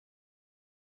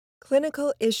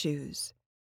Clinical issues.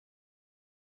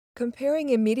 Comparing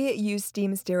immediate use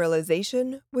steam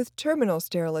sterilization with terminal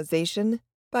sterilization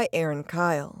by Aaron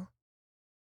Kyle.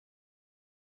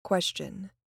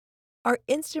 Question. Are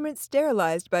instruments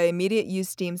sterilized by immediate use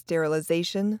steam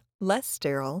sterilization less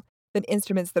sterile than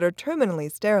instruments that are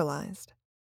terminally sterilized?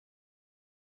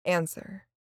 Answer.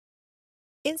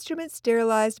 Instruments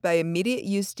sterilized by immediate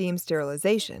use steam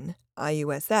sterilization,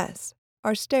 IUSS,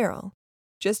 are sterile,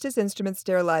 just as instruments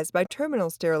sterilized by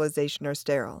terminal sterilization are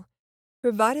sterile,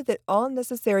 provided that all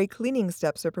necessary cleaning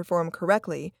steps are performed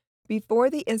correctly before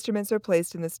the instruments are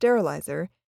placed in the sterilizer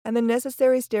and the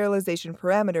necessary sterilization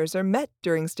parameters are met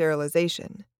during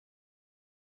sterilization.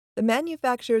 The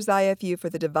manufacturer's IFU for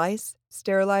the device,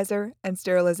 sterilizer, and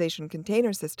sterilization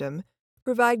container system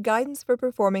provide guidance for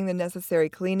performing the necessary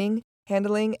cleaning,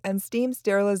 handling, and steam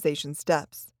sterilization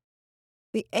steps.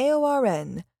 The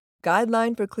AORN,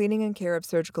 Guideline for Cleaning and Care of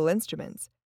Surgical Instruments,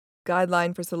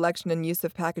 Guideline for Selection and Use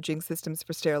of Packaging Systems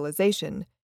for Sterilization,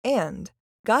 and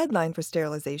Guideline for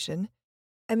Sterilization,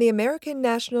 and the American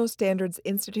National Standards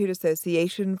Institute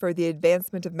Association for the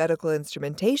Advancement of Medical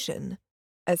Instrumentation,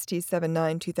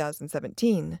 ST79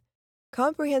 2017,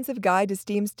 Comprehensive Guide to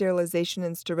Steam Sterilization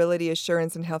and Sterility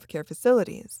Assurance in Healthcare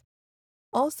Facilities,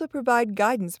 also provide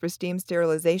guidance for steam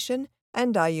sterilization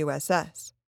and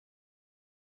IUSS.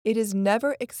 It is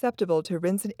never acceptable to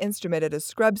rinse an instrument at a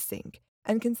scrub sink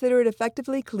and consider it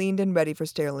effectively cleaned and ready for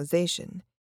sterilization.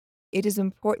 It is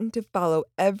important to follow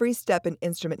every step in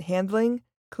instrument handling,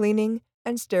 cleaning,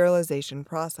 and sterilization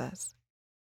process.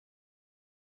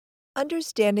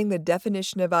 Understanding the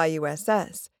definition of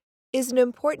IUSS is an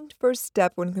important first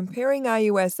step when comparing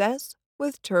IUSS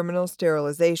with terminal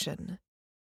sterilization.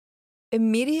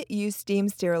 Immediate use steam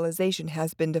sterilization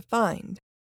has been defined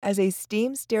as a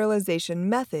steam sterilization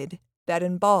method that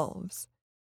involves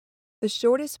the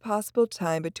shortest possible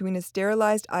time between a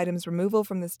sterilized item's removal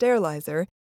from the sterilizer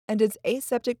and its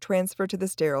aseptic transfer to the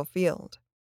sterile field.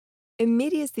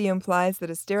 Immediacy implies that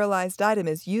a sterilized item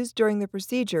is used during the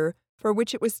procedure for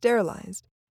which it was sterilized,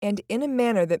 and in a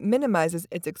manner that minimizes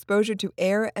its exposure to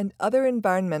air and other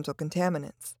environmental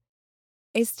contaminants.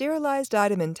 A sterilized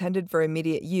item intended for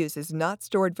immediate use is not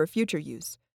stored for future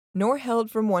use, nor held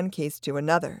from one case to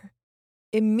another.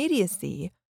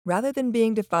 Immediacy, rather than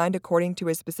being defined according to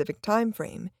a specific time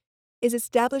frame, is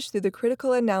established through the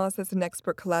critical analysis and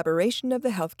expert collaboration of the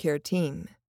healthcare team.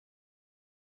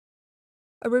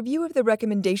 A review of the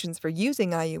recommendations for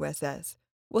using IUSS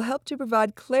will help to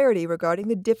provide clarity regarding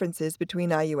the differences between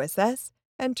IUSS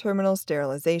and terminal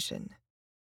sterilization.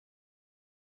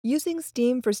 Using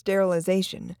steam for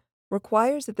sterilization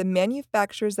requires that the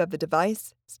manufacturers of the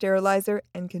device, sterilizer,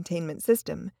 and containment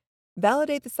system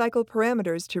validate the cycle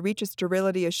parameters to reach a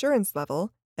sterility assurance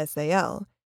level, SAL,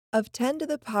 of 10 to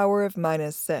the power of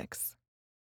minus 6.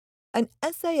 An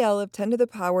SAL of 10 to the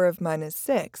power of minus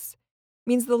 6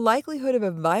 means the likelihood of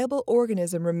a viable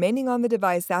organism remaining on the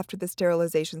device after the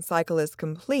sterilization cycle is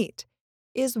complete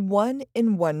is 1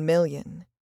 in 1 million.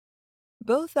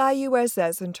 Both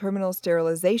IUSS and terminal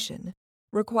sterilization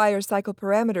require cycle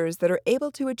parameters that are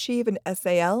able to achieve an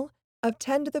SAL of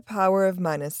 10 to the power of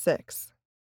minus 6.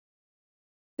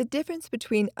 The difference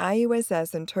between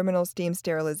IUSS and terminal steam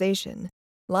sterilization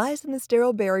lies in the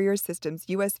Sterile Barrier System's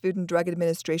U.S. Food and Drug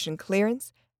Administration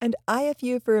clearance and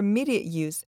IFU for immediate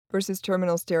use versus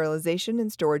terminal sterilization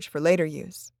and storage for later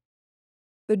use.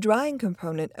 The drying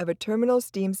component of a terminal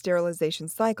steam sterilization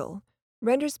cycle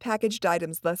renders packaged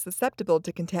items less susceptible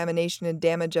to contamination and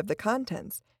damage of the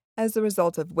contents as a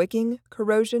result of wicking,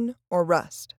 corrosion, or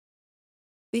rust.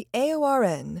 The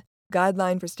AORN,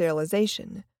 Guideline for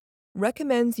Sterilization,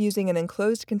 recommends using an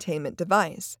enclosed containment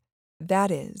device,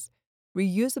 that is,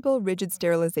 reusable rigid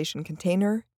sterilization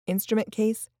container, instrument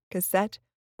case, cassette,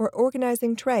 or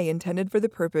organizing tray intended for the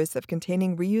purpose of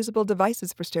containing reusable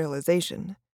devices for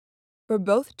sterilization, for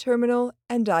both terminal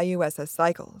and IUSS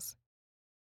cycles.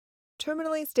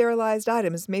 Terminally sterilized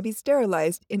items may be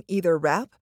sterilized in either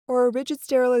wrap or a rigid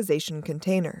sterilization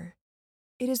container.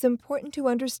 It is important to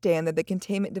understand that the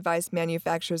containment device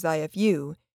manufacturer's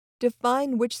IFU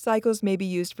define which cycles may be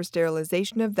used for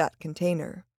sterilization of that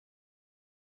container.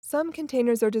 Some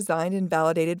containers are designed and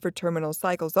validated for terminal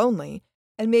cycles only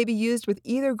and may be used with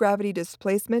either gravity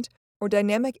displacement or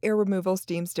dynamic air removal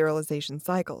steam sterilization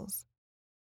cycles.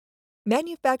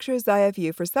 Manufacturer's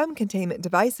IFU for some containment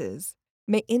devices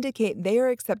may indicate they are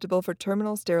acceptable for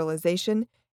terminal sterilization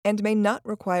and may not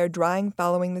require drying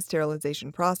following the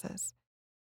sterilization process.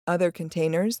 Other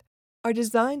containers are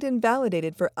designed and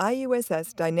validated for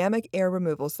IUSS dynamic air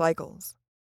removal cycles.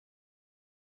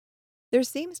 There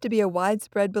seems to be a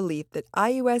widespread belief that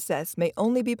IUSS may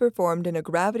only be performed in a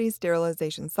gravity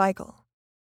sterilization cycle.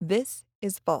 This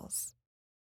is false.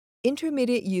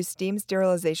 Intermediate use steam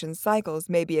sterilization cycles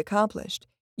may be accomplished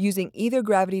using either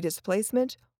gravity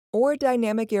displacement or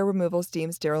dynamic air removal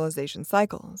steam sterilization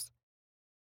cycles.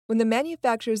 When the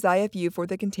manufacturer's IFU for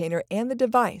the container and the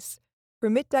device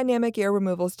permit dynamic air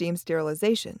removal steam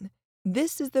sterilization,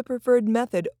 this is the preferred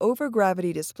method over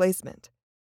gravity displacement.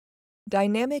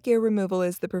 Dynamic air removal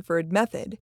is the preferred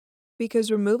method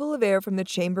because removal of air from the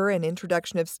chamber and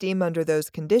introduction of steam under those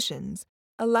conditions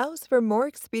allows for more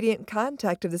expedient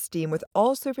contact of the steam with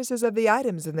all surfaces of the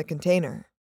items in the container.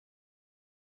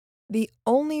 The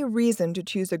only reason to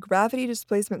choose a gravity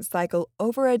displacement cycle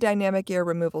over a dynamic air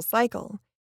removal cycle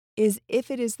is if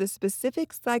it is the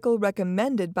specific cycle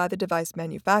recommended by the device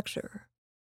manufacturer.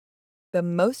 The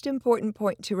most important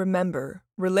point to remember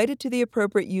related to the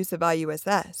appropriate use of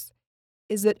IUSS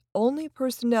is that only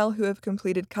personnel who have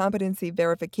completed competency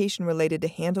verification related to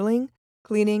handling,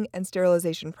 cleaning, and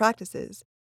sterilization practices,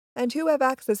 and who have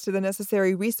access to the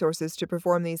necessary resources to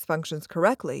perform these functions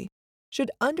correctly,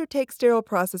 should undertake sterile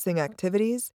processing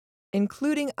activities,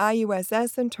 including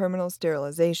IUSS and terminal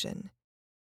sterilization.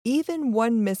 Even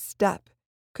one misstep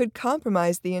could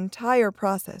compromise the entire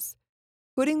process,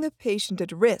 putting the patient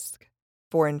at risk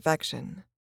for infection.